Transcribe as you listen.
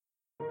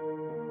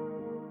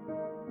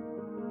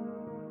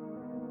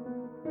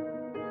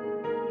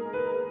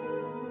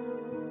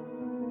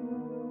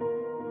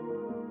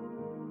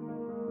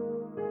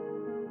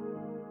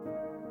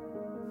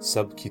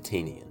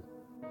Subcutanean.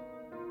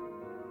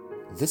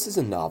 This is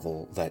a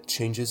novel that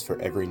changes for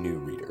every new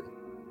reader.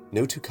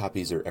 No two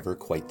copies are ever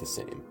quite the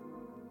same.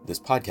 This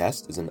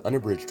podcast is an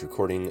unabridged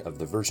recording of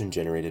the version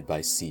generated by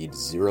Seed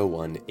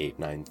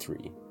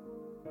 01893.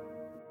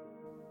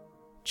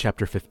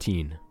 Chapter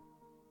 15.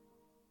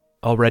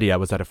 Already I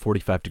was at a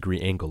 45-degree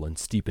angle and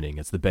steepening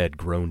as the bed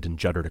groaned and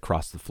juddered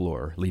across the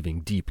floor,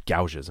 leaving deep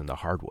gouges in the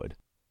hardwood.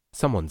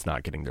 Someone's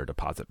not getting their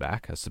deposit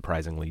back, a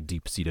surprisingly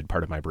deep-seated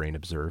part of my brain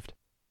observed.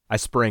 I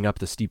sprang up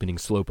the steepening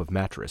slope of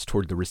mattress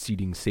toward the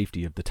receding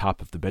safety of the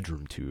top of the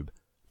bedroom tube,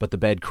 but the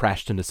bed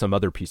crashed into some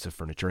other piece of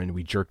furniture and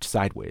we jerked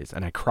sideways,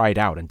 and I cried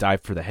out and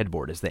dived for the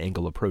headboard as the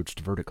angle approached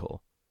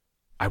vertical.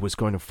 I was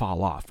going to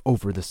fall off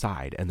over the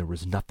side, and there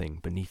was nothing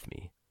beneath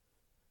me.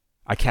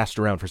 I cast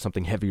around for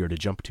something heavier to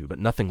jump to, but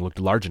nothing looked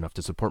large enough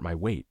to support my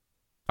weight.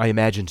 I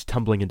imagined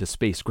tumbling into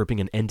space, gripping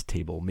an end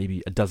table,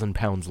 maybe a dozen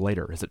pounds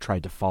lighter, as it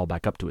tried to fall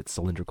back up to its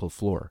cylindrical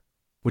floor,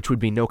 which would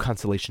be no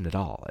consolation at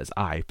all, as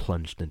I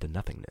plunged into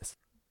nothingness.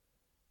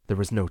 There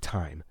was no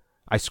time.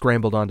 I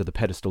scrambled onto the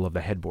pedestal of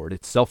the headboard,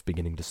 itself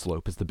beginning to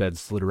slope as the bed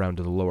slid around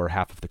to the lower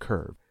half of the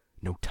curve.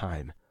 No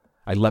time.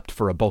 I leapt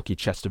for a bulky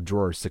chest of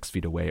drawers 6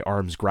 feet away,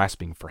 arms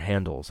grasping for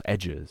handles,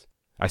 edges.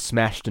 I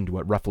smashed into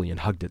it roughly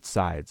and hugged its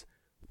sides,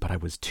 but I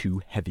was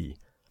too heavy.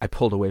 I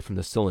pulled away from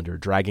the cylinder,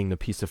 dragging the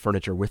piece of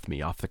furniture with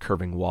me off the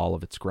curving wall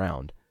of its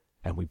ground,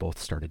 and we both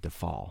started to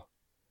fall.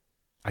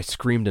 I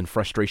screamed in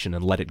frustration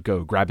and let it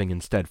go, grabbing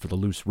instead for the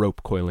loose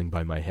rope coiling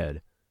by my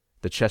head.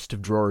 The chest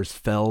of drawers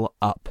fell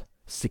up,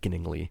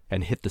 sickeningly,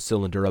 and hit the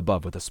cylinder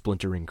above with a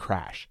splintering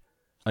crash.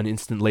 An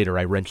instant later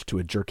I wrenched to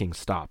a jerking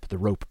stop, the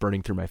rope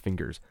burning through my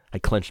fingers. I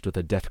clenched with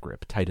a death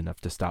grip, tight enough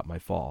to stop my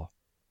fall.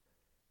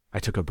 I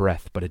took a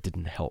breath, but it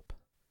didn't help.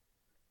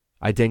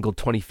 I dangled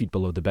 20 feet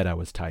below the bed I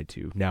was tied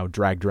to, now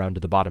dragged round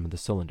to the bottom of the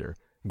cylinder,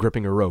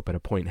 gripping a rope at a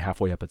point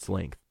halfway up its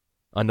length.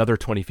 Another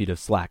 20 feet of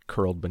slack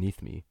curled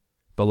beneath me.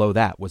 Below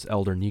that was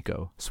Elder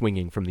Nico,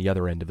 swinging from the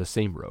other end of the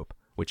same rope,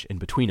 which in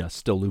between us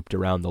still looped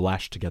around the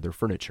lashed-together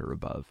furniture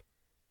above.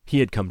 He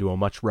had come to a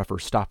much rougher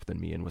stop than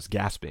me and was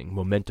gasping,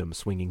 momentum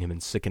swinging him in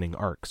sickening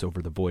arcs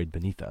over the void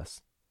beneath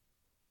us.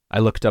 I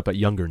looked up at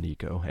younger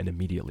Nico and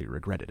immediately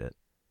regretted it.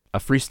 A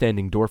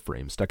freestanding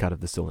doorframe stuck out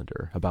of the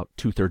cylinder, about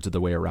 2/3 of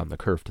the way around the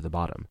curve to the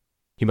bottom.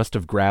 He must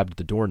have grabbed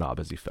the doorknob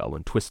as he fell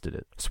and twisted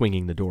it,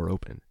 swinging the door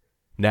open.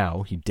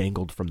 Now he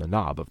dangled from the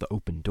knob of the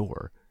open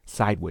door,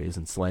 sideways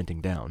and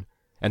slanting down,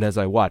 and as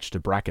I watched, a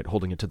bracket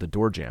holding it to the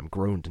door jamb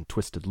groaned and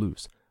twisted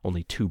loose,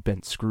 only 2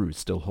 bent screws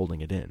still holding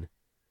it in.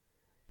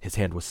 His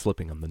hand was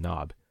slipping on the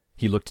knob.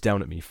 He looked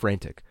down at me,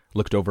 frantic,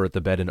 looked over at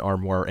the bed and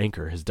armoire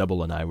anchor his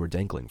double and I were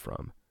dangling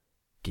from,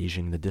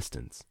 gauging the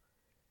distance.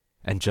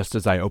 And just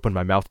as I opened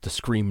my mouth to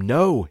scream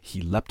no, he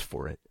leapt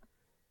for it.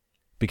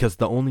 Because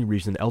the only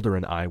reason Elder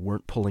and I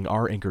weren't pulling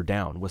our anchor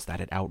down was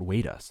that it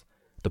outweighed us.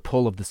 The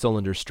pull of the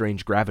cylinder's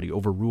strange gravity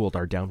overruled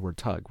our downward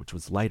tug, which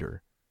was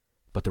lighter.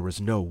 But there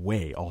was no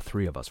way all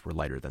 3 of us were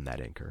lighter than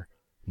that anchor.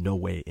 No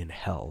way in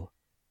hell.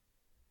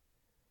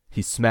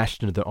 He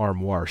smashed into the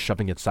armoire,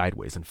 shoving it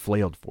sideways, and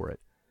flailed for it.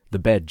 The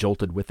bed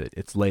jolted with it,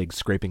 its legs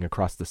scraping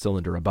across the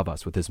cylinder above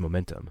us with his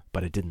momentum,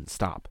 but it didn't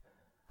stop.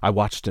 I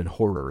watched in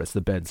horror as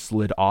the bed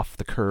slid off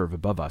the curve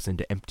above us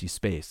into empty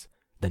space,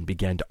 then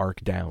began to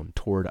arc down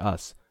toward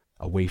us,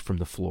 away from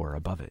the floor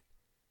above it.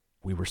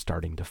 We were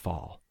starting to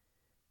fall.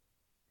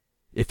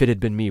 If it had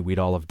been me, we'd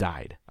all have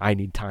died. I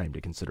need time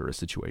to consider a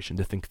situation,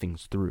 to think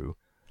things through.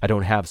 I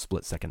don't have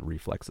split-second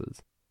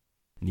reflexes.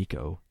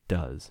 Nico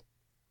does.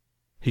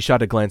 He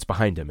shot a glance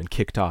behind him and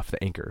kicked off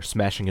the anchor,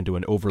 smashing into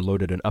an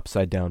overloaded and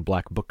upside-down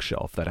black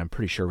bookshelf that I'm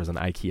pretty sure was an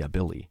IKEA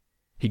Billy.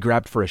 He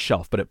grabbed for a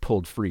shelf, but it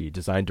pulled free,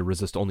 designed to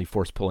resist only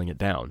force pulling it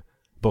down.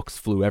 Books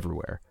flew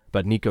everywhere,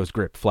 but Nico's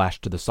grip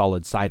flashed to the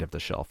solid side of the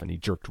shelf and he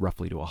jerked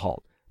roughly to a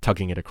halt,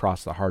 tugging it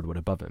across the hardwood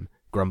above him,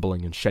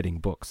 grumbling and shedding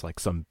books like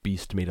some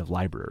beast made of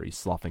libraries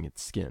sloughing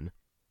its skin.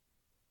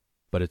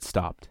 But it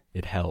stopped.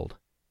 It held.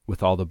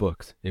 With all the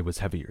books, it was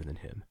heavier than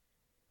him.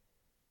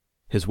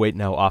 His weight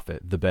now off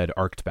it, the bed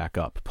arced back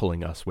up,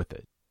 pulling us with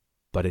it.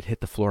 But it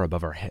hit the floor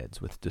above our heads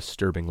with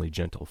disturbingly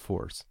gentle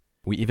force.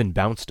 We even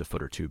bounced a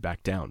foot or 2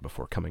 back down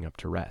before coming up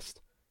to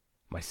rest.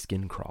 My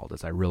skin crawled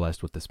as I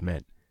realized what this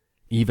meant.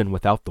 Even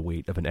without the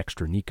weight of an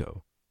extra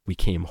Nico, we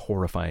came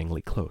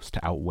horrifyingly close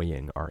to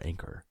outweighing our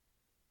anchor.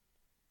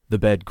 The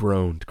bed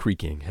groaned,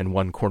 creaking, and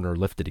one corner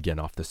lifted again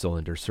off the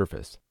cylinder's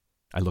surface.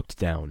 I looked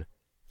down.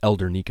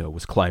 Elder Nico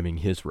was climbing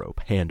his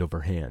rope, hand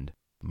over hand,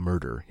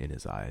 murder in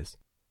his eyes.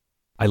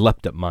 I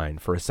leapt up mine,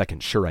 for a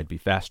second sure I'd be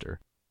faster.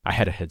 I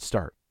had a head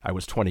start. I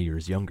was 20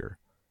 years younger.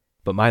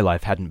 But my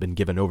life hadn't been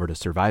given over to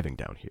surviving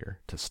down here,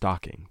 to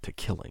stalking, to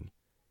killing.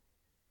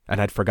 And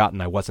I'd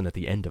forgotten I wasn't at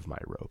the end of my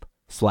rope,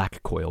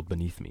 slack coiled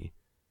beneath me.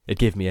 It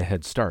gave me a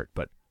head start,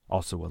 but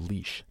also a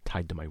leash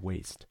tied to my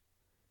waist.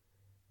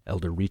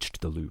 Elder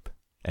reached the loop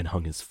and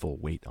hung his full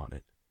weight on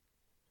it.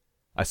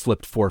 I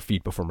slipped 4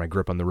 feet before my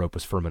grip on the rope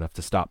was firm enough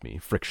to stop me,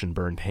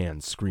 friction-burned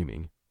hands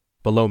screaming.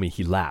 Below me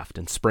he laughed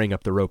and sprang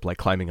up the rope like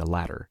climbing a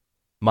ladder.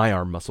 My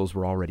arm muscles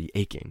were already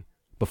aching.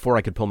 Before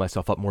I could pull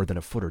myself up more than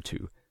a foot or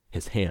 2,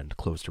 His hand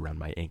closed around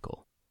my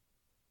ankle.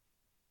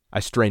 I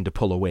strained to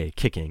pull away,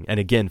 kicking, and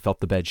again felt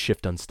the bed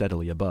shift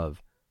unsteadily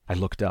above. I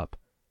looked up.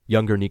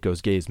 Younger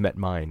Nico's gaze met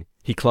mine.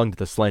 He clung to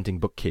the slanting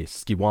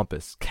bookcase,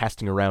 skiwampus,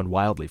 casting around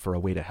wildly for a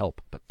way to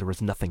help, but there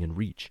was nothing in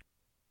reach.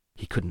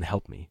 He couldn't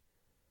help me.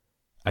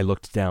 I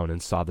looked down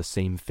and saw the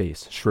same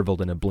face,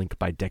 shriveled in a blink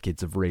by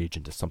decades of rage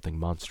into something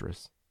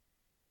monstrous.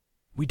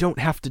 "We don't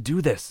have to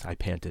do this," I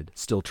panted,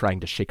 still trying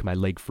to shake my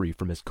leg free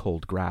from his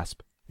cold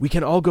grasp. "We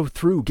can all go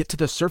through, get to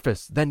the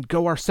surface, then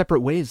go our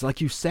separate ways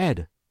like you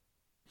said."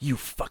 "You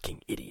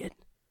fucking idiot."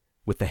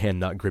 With the hand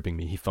not gripping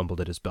me, he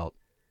fumbled at his belt.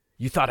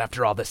 "You thought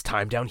after all this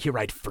time down here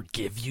I'd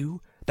forgive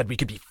you? That we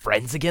could be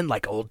friends again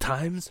like old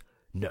times?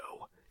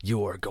 No,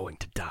 you're going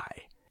to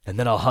die. And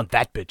then I'll hunt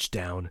that bitch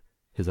down,"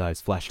 his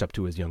eyes flashed up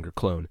to his younger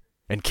clone,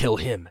 "and kill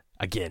him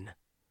again.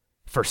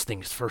 First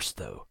things first,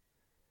 though."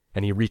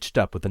 And he reached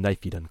up with the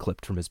knife he'd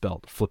unclipped from his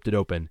belt, flipped it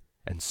open,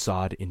 and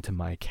sawed into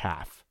my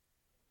calf.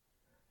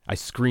 I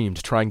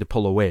screamed, trying to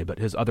pull away, but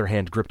his other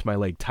hand gripped my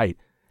leg tight,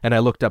 and I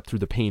looked up through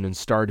the pain and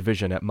starred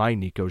vision at my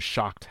Nico's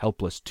shocked,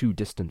 helpless, too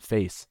distant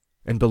face.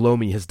 And below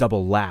me his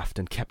double laughed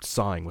and kept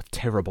sawing with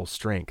terrible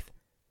strength.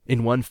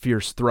 In one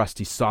fierce thrust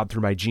he sawed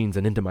through my jeans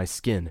and into my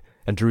skin,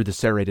 and drew the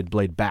serrated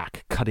blade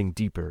back, cutting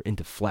deeper,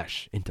 into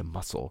flesh, into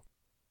muscle.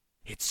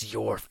 "It's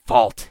your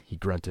fault," he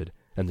grunted,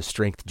 and the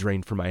strength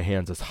drained from my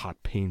hands as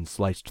hot pain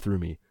sliced through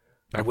me.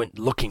 "I went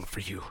looking for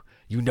you.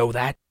 You know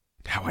that?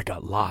 How I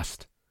got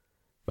lost."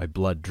 My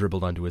blood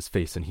dribbled onto his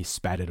face and he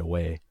spat it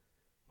away.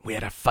 "We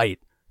had a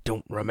fight.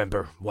 Don't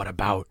remember what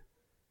about."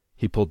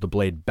 He pulled the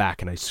blade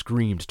back and I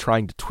screamed,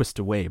 trying to twist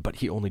away, but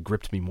he only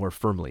gripped me more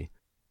firmly.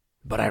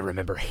 "But I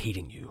remember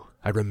hating you.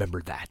 I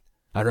remember that.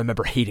 I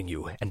remember hating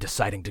you and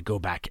deciding to go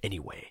back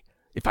anyway.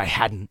 If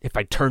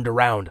I turned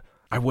around,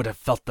 I would have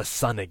felt the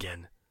sun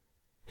again."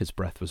 His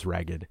breath was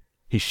ragged.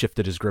 He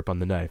shifted his grip on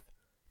the knife.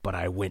 "But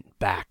I went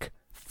back.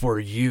 For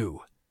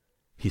you."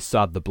 He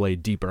sawed the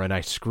blade deeper and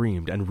I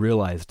screamed and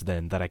realized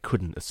then that I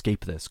couldn't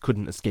escape this,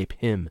 couldn't escape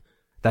him.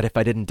 That if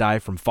I didn't die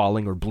from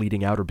falling or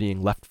bleeding out or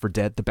being left for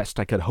dead, the best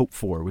I could hope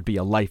for would be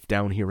a life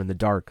down here in the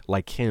dark,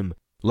 like him,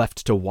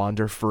 left to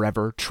wander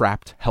forever,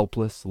 trapped,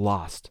 helpless,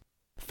 lost.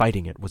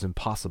 Fighting it was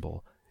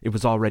impossible. It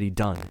was already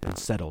done and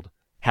settled.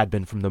 Had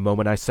been from the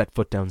moment I set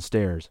foot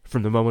downstairs,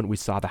 from the moment we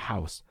saw the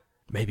house.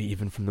 Maybe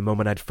even from the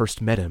moment I'd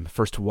first met him,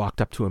 first walked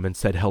up to him and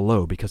said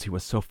hello because he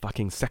was so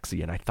fucking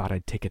sexy and I thought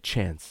I'd take a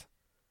chance.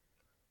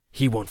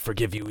 "He won't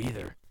forgive you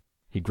either."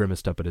 He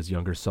grimaced up at his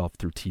younger self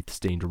through teeth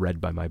stained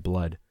red by my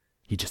blood.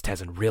 "He just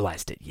hasn't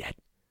realized it yet."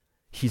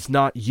 "He's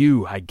not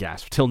you," I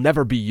gasped. "He'll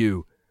never be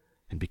you."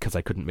 And because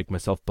I couldn't make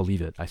myself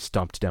believe it, I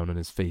stomped down on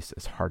his face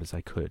as hard as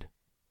I could.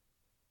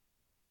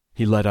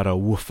 He let out a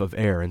woof of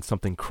air and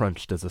something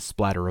crunched as a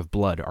splatter of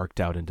blood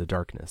arced out into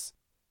darkness.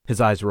 His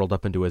eyes rolled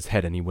up into his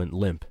head and he went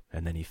limp,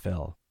 and then he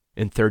fell.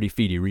 In 30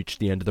 feet he reached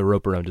the end of the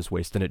rope around his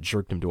waist and it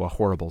jerked him to a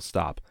horrible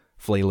stop,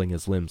 flailing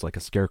his limbs like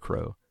a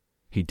scarecrow.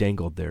 He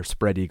dangled there,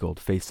 spread-eagled,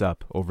 face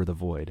up, over the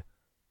void,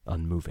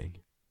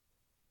 unmoving.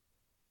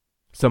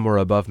 Somewhere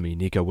above me,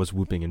 Nico was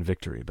whooping in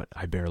victory, but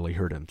I barely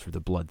heard him through the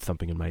blood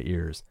thumping in my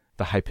ears,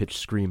 the high-pitched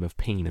scream of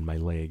pain in my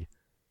leg.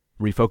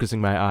 Refocusing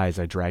my eyes,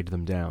 I dragged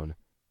them down.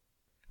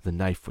 The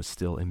knife was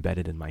still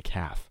embedded in my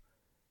calf.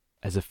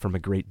 As if from a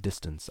great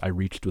distance, I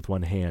reached with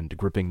one hand,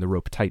 gripping the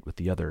rope tight with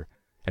the other,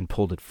 and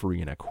pulled it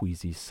free in a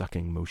queasy,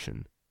 sucking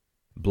motion.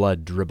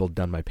 Blood dribbled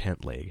down my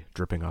pant leg,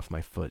 dripping off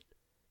my foot.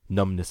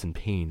 Numbness and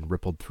pain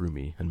rippled through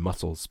me, and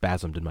muscles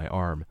spasmed in my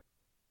arm.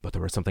 But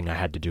there was something I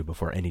had to do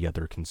before any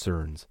other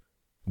concerns.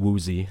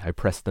 Woozy, I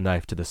pressed the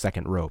knife to the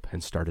second rope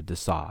and started to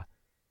saw.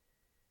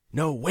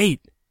 "No,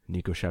 wait!"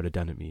 Nico shouted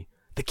down at me.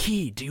 "The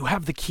key! Do you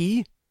have the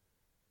key?"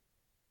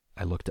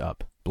 I looked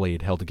up,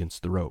 blade held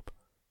against the rope.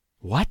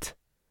 "What?"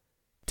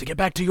 "To get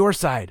back to your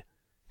side."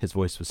 His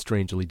voice was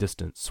strangely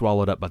distant,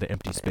 swallowed up by the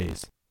empty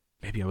space.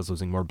 Maybe I was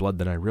losing more blood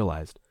than I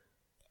realized.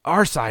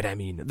 "Our side, I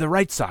mean. The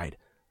right side.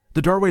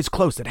 The doorway's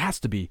close, it has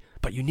to be,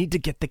 but you need to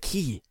get the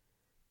key."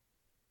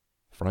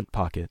 Front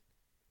pocket,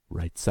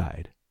 right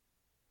side.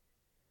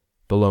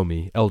 Below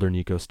me, Elder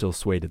Nico still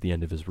swayed at the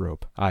end of his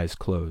rope, eyes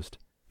closed,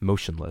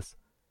 motionless.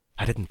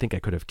 I didn't think I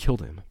could have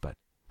killed him, but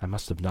I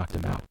must have knocked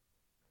him out.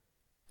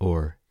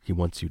 Or he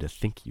wants you to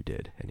think you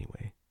did,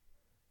 anyway.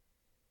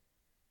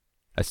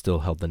 I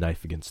still held the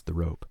knife against the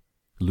rope.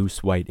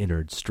 Loose white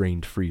innards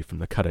strained free from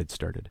the cut I'd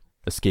started,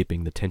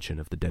 escaping the tension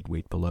of the dead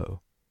weight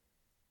below.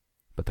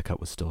 But the cut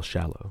was still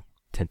shallow,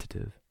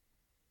 tentative,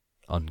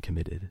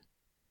 uncommitted.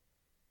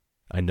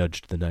 I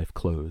nudged the knife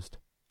closed,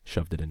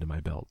 shoved it into my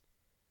belt.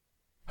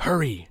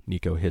 "Hurry!"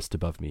 Nico hissed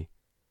above me.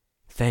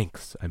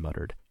 "Thanks," I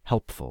muttered.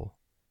 "Helpful."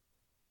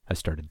 I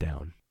started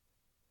down.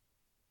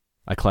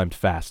 I climbed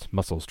fast,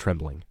 muscles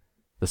trembling.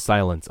 The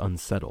silence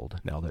unsettled,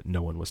 now that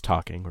no one was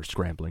talking or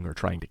scrambling or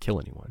trying to kill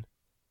anyone.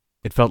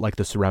 It felt like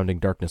the surrounding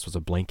darkness was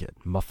a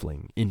blanket,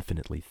 muffling,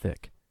 infinitely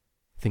thick.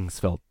 Things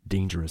felt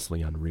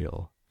dangerously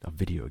unreal. A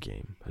video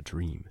game, a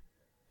dream.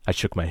 I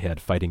shook my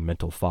head, fighting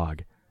mental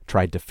fog,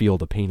 tried to feel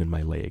the pain in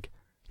my leg,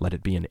 let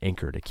it be an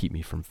anchor to keep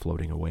me from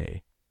floating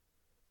away.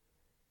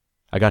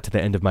 I got to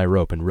the end of my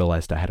rope and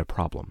realized I had a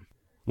problem.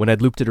 When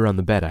I'd looped it around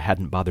the bed, I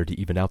hadn't bothered to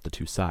even out the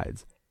two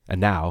sides, and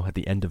now, at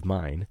the end of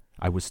mine,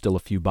 I was still a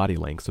few body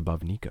lengths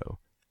above Nico.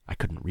 I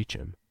couldn't reach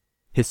him.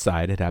 His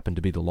side had happened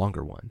to be the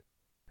longer one,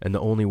 and the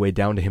only way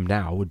down to him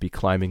now would be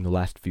climbing the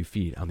last few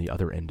feet on the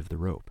other end of the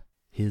rope,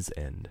 his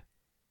end,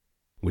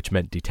 which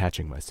meant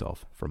detaching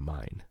myself from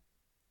mine.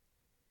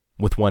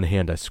 With one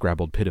hand I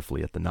scrabbled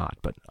pitifully at the knot,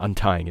 but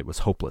untying it was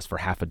hopeless for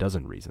half a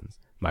dozen reasons,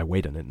 my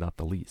weight on it not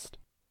the least.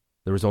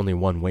 There was only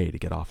one way to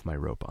get off my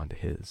rope onto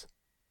his.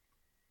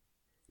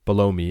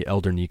 Below me,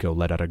 Elder Nico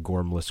let out a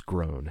gormless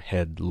groan,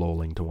 head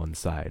lolling to one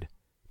side,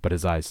 but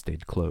his eyes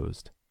stayed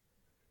closed.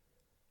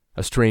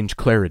 A strange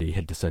clarity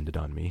had descended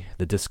on me,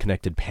 the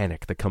disconnected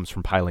panic that comes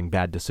from piling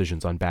bad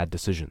decisions on bad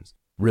decisions,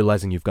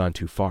 realizing you've gone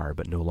too far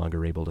but no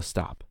longer able to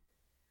stop.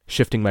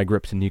 Shifting my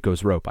grip to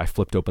Nico's rope, I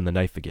flipped open the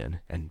knife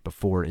again, and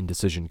before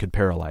indecision could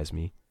paralyze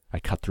me, I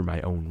cut through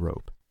my own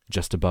rope,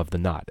 just above the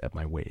knot at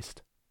my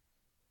waist.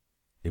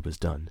 It was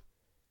done.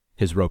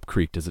 His rope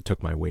creaked as it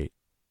took my weight.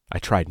 I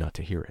tried not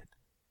to hear it.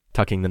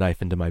 Tucking the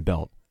knife into my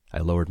belt, I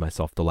lowered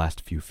myself the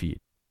last few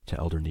feet to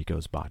Elder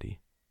Nico's body.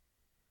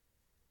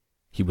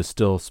 He was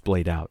still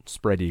splayed out,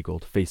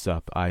 spread-eagled, face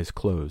up, eyes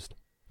closed.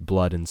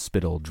 Blood and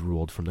spittle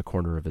drooled from the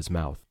corner of his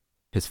mouth.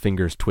 His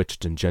fingers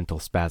twitched in gentle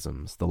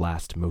spasms, the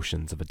last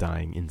motions of a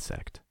dying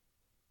insect.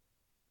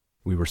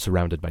 We were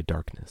surrounded by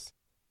darkness.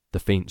 The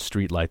faint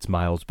streetlights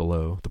miles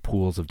below, the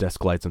pools of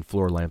desk lights and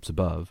floor lamps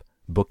above,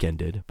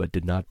 bookended but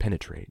did not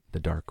penetrate the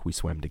dark we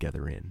swam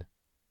together in.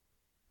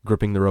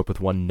 Gripping the rope with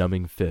one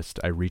numbing fist,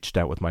 I reached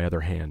out with my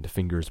other hand,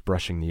 fingers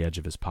brushing the edge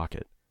of his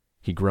pocket.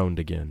 He groaned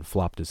again,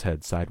 flopped his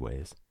head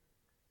sideways.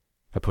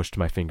 I pushed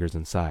my fingers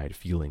inside,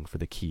 feeling for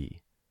the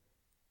key.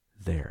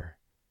 There.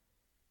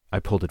 I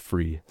pulled it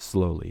free,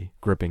 slowly,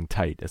 gripping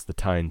tight as the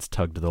tines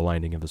tugged the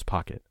lining of his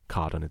pocket,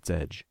 caught on its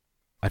edge.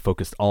 I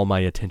focused all my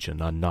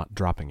attention on not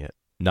dropping it,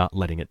 not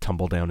letting it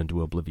tumble down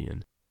into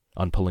oblivion,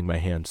 on pulling my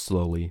hand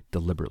slowly,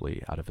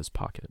 deliberately out of his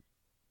pocket.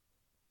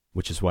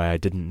 Which is why I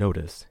didn't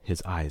notice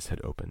his eyes had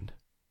opened,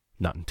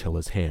 not until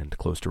his hand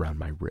closed around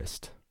my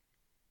wrist.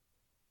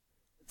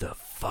 "The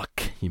fuck,"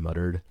 he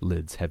muttered,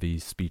 lids heavy,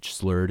 speech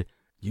slurred.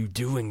 "You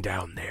doing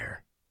down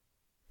there?"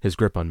 His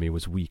grip on me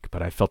was weak,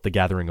 but I felt the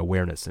gathering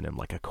awareness in him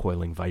like a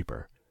coiling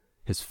viper.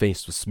 His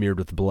face was smeared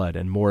with blood,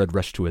 and more had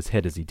rushed to his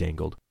head as he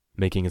dangled,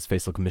 making his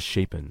face look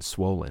misshapen,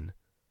 swollen.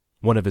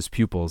 One of his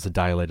pupils had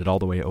dilated all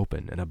the way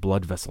open, and a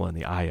blood vessel in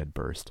the eye had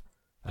burst,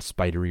 a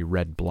spidery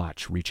red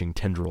blotch reaching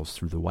tendrils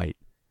through the white.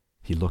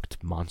 He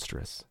looked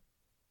monstrous.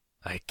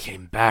 "I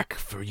came back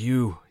for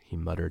you," he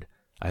muttered,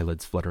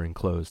 eyelids fluttering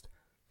closed.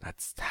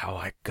 "That's how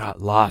I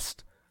got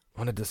lost.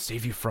 Wanted to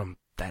save you from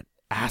that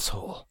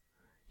asshole."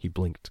 He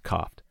blinked,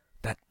 coughed.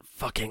 "That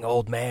fucking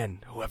old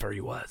man, whoever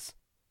he was."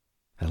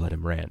 I let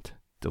him rant,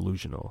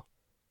 delusional.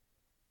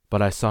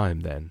 But I saw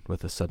him then,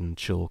 with a sudden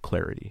chill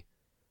clarity.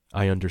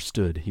 I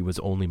understood he was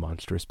only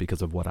monstrous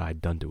because of what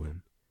I'd done to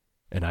him,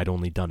 and I'd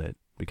only done it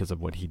because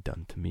of what he'd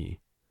done to me.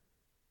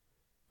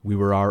 We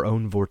were our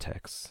own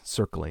vortex,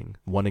 circling,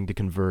 wanting to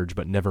converge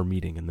but never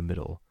meeting in the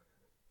middle,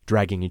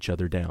 dragging each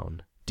other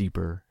down,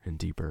 deeper and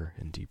deeper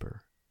and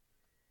deeper.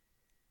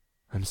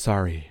 "I'm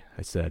sorry,"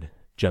 I said,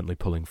 gently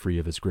pulling free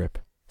of his grip,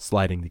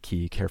 sliding the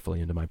key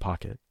carefully into my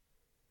pocket.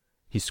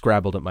 He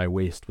scrabbled at my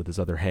waist with his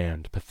other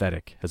hand,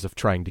 pathetic, as if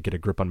trying to get a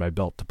grip on my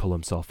belt to pull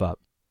himself up.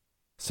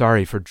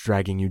 "Sorry for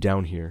dragging you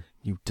down here.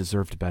 You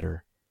deserved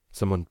better.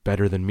 Someone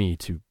better than me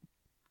to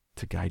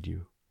guide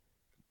you.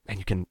 And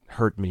you can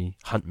hurt me,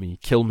 hunt me,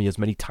 kill me as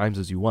many times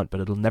as you want, but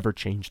it'll never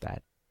change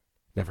that.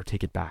 Never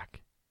take it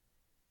back."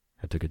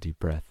 I took a deep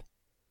breath.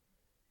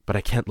 "But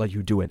I can't let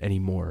you do it any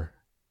more.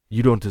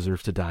 You don't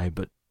deserve to die,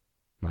 but..."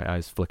 My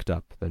eyes flicked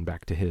up, then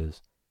back to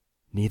his.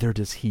 "Neither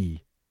does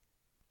he."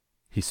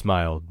 He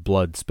smiled,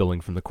 blood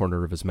spilling from the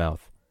corner of his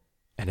mouth,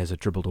 and as it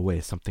dribbled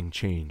away, something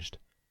changed.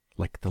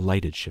 Like the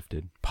light had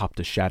shifted, popped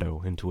a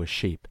shadow into a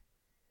shape.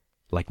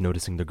 Like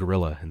noticing the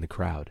gorilla in the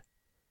crowd.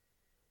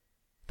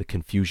 The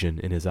confusion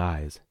in his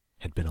eyes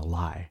had been a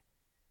lie.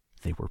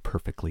 They were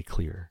perfectly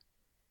clear.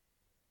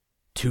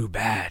 "Too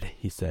bad,"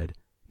 he said.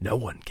 "No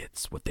one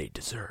gets what they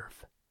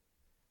deserve."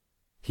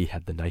 He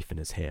had the knife in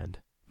his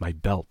hand. My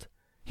belt.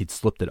 He'd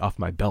slipped it off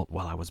my belt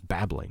while I was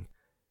babbling.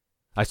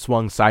 I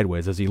swung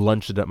sideways as he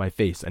lunged it at my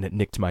face, and it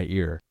nicked my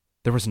ear.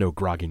 There was no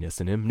grogginess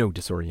in him, no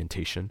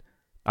disorientation.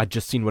 I'd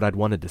just seen what I'd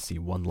wanted to see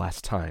one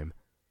last time.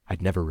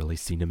 I'd never really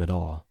seen him at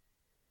all.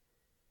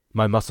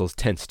 My muscles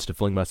tensed to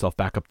fling myself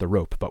back up the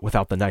rope, but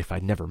without the knife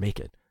I'd never make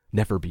it,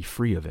 never be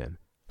free of him.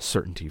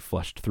 Certainty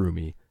flushed through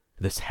me.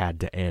 This had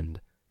to end.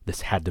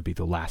 This had to be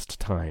the last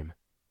time.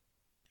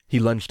 He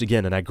lunged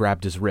again, and I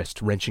grabbed his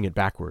wrist, wrenching it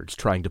backwards,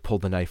 trying to pull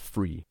the knife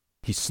free.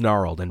 He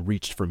snarled and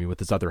reached for me with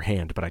his other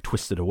hand, but I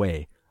twisted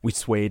away. We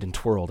swayed and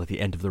twirled at the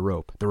end of the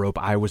rope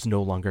I was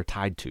no longer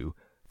tied to,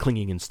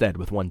 clinging instead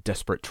with one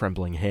desperate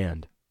trembling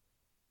hand.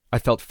 I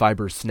felt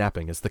fibers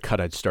snapping as the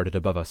cut I'd started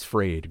above us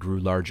frayed, grew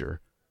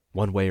larger.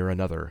 One way or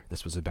another,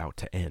 this was about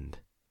to end.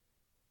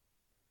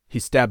 He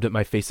stabbed at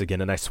my face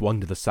again, and I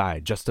swung to the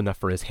side, just enough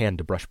for his hand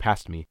to brush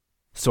past me.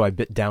 So I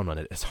bit down on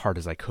it as hard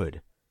as I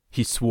could.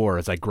 He swore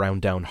as I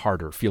ground down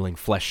harder, feeling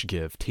flesh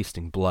give,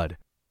 tasting blood.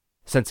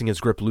 Sensing his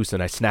grip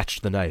loosen, I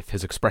snatched the knife.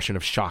 His expression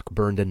of shock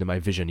burned into my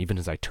vision even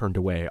as I turned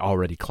away,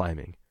 already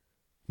climbing.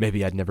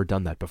 Maybe I'd never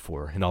done that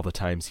before, in all the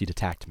times he'd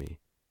attacked me.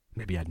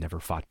 Maybe I'd never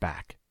fought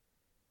back.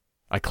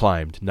 I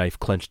climbed, knife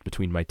clenched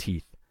between my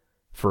teeth.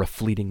 For a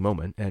fleeting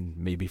moment, and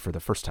maybe for the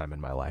first time in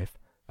my life,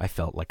 I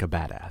felt like a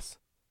badass.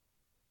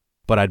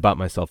 But I'd bought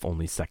myself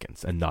only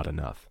seconds, and not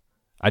enough.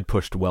 I'd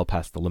pushed well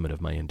past the limit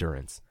of my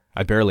endurance.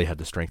 I barely had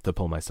the strength to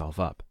pull myself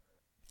up.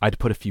 I'd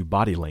put a few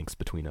body lengths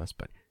between us,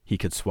 but he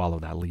could swallow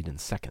that lead in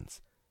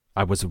seconds.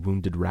 I was a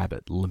wounded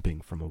rabbit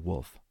limping from a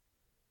wolf.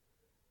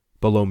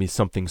 Below me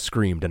something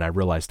screamed, and I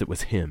realized it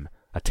was him,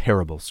 a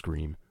terrible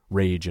scream,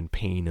 rage and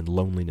pain and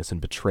loneliness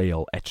and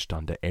betrayal etched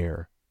onto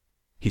air.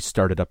 He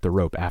started up the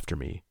rope after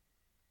me.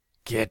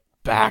 "Get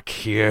back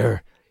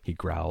here," he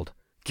growled.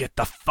 "Get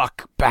the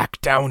fuck back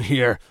down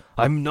here!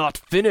 I'm not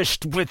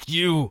finished with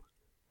you!"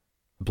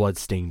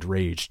 Blood-stained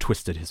rage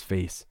twisted his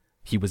face.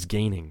 He was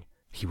gaining.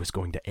 He was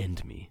going to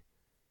end me.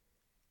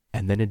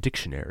 And then a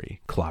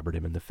dictionary clobbered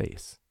him in the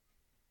face.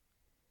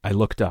 I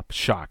looked up,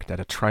 shocked, at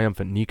a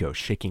triumphant Nico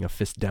shaking a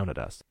fist down at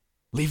us.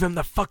 "Leave him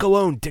the fuck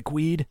alone,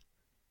 dickweed!"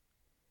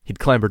 He'd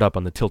clambered up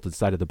on the tilted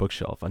side of the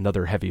bookshelf,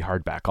 another heavy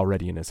hardback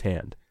already in his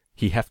hand.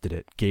 He hefted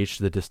it, gauged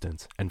the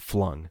distance, and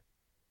flung.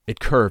 It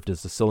curved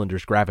as the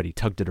cylinder's gravity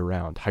tugged it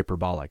around,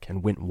 hyperbolic,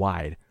 and went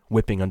wide,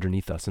 whipping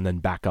underneath us and then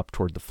back up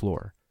toward the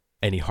floor.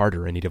 Any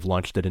harder and he'd have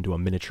launched it into a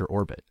miniature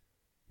orbit.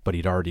 But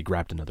he'd already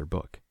grabbed another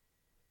book.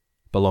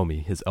 Below me,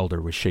 his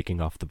elder was shaking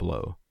off the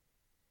blow.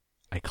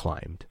 I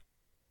climbed.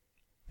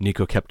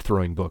 Nico kept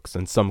throwing books,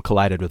 and some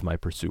collided with my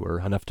pursuer,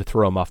 enough to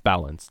throw him off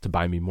balance, to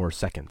buy me more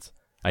seconds.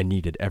 I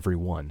needed every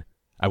one.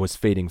 I was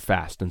fading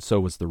fast, and so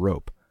was the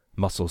rope.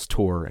 Muscles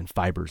tore and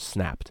fibers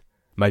snapped.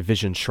 My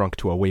vision shrunk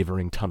to a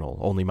wavering tunnel,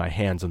 only my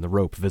hands and the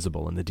rope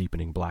visible in the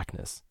deepening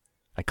blackness.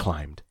 I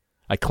climbed.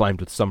 I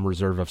climbed with some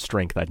reserve of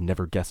strength I'd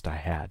never guessed I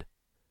had.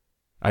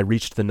 I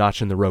reached the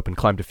notch in the rope and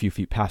climbed a few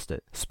feet past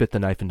it, spit the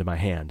knife into my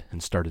hand,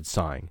 and started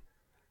sawing.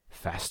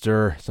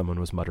 "Faster," someone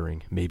was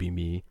muttering, maybe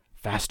me.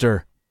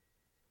 "Faster!"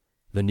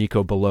 The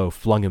Nico below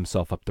flung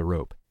himself up the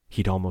rope.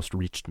 He'd almost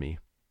reached me.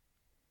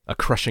 A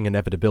crushing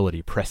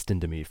inevitability pressed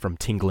into me, from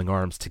tingling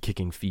arms to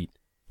kicking feet.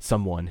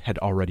 Someone had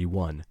already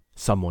won.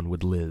 Someone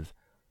would live.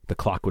 The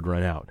clock would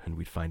run out, and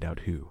we'd find out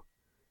who.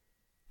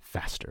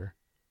 Faster.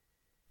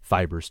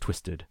 Fibers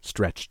twisted,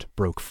 stretched,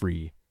 broke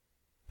free.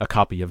 A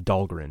copy of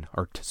Dahlgren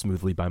arced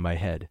smoothly by my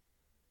head.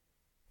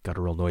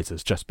 Guttural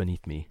noises just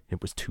beneath me.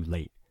 It was too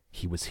late.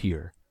 He was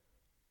here.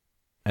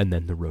 And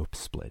then the rope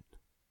split.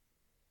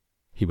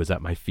 He was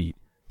at my feet.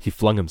 He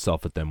flung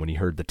himself at them when he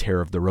heard the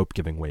tear of the rope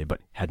giving way,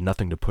 but had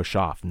nothing to push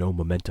off, no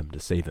momentum to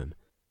save him.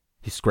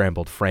 He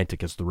scrambled,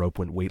 frantic as the rope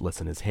went weightless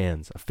in his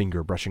hands, a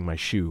finger brushing my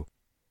shoe.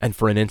 And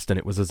for an instant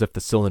it was as if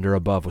the cylinder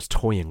above was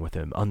toying with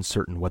him,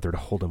 uncertain whether to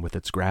hold him with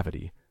its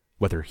gravity,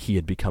 whether he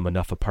had become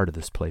enough a part of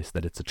this place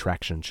that its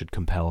attraction should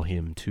compel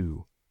him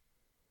too.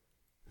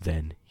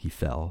 Then he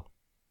fell.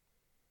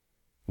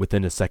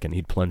 Within a second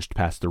he'd plunged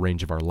past the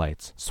range of our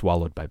lights,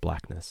 swallowed by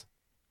blackness.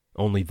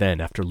 Only then,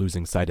 after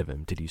losing sight of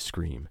him, did he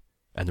scream,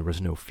 and there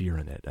was no fear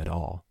in it at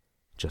all,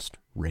 just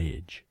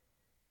rage.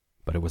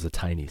 But it was a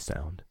tiny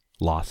sound,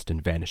 lost in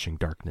vanishing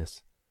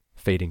darkness,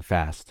 fading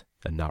fast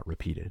and not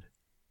repeated.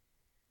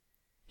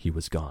 He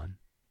was gone.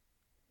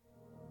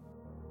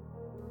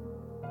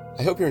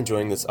 I hope you're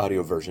enjoying this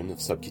audio version of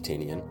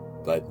Subcutanean,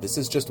 but this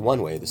is just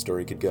one way the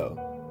story could go.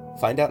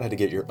 Find out how to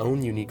get your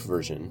own unique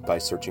version by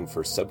searching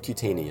for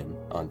Subcutanean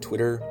on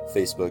Twitter,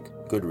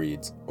 Facebook,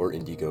 Goodreads, or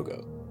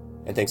Indiegogo.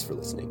 And thanks for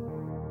listening.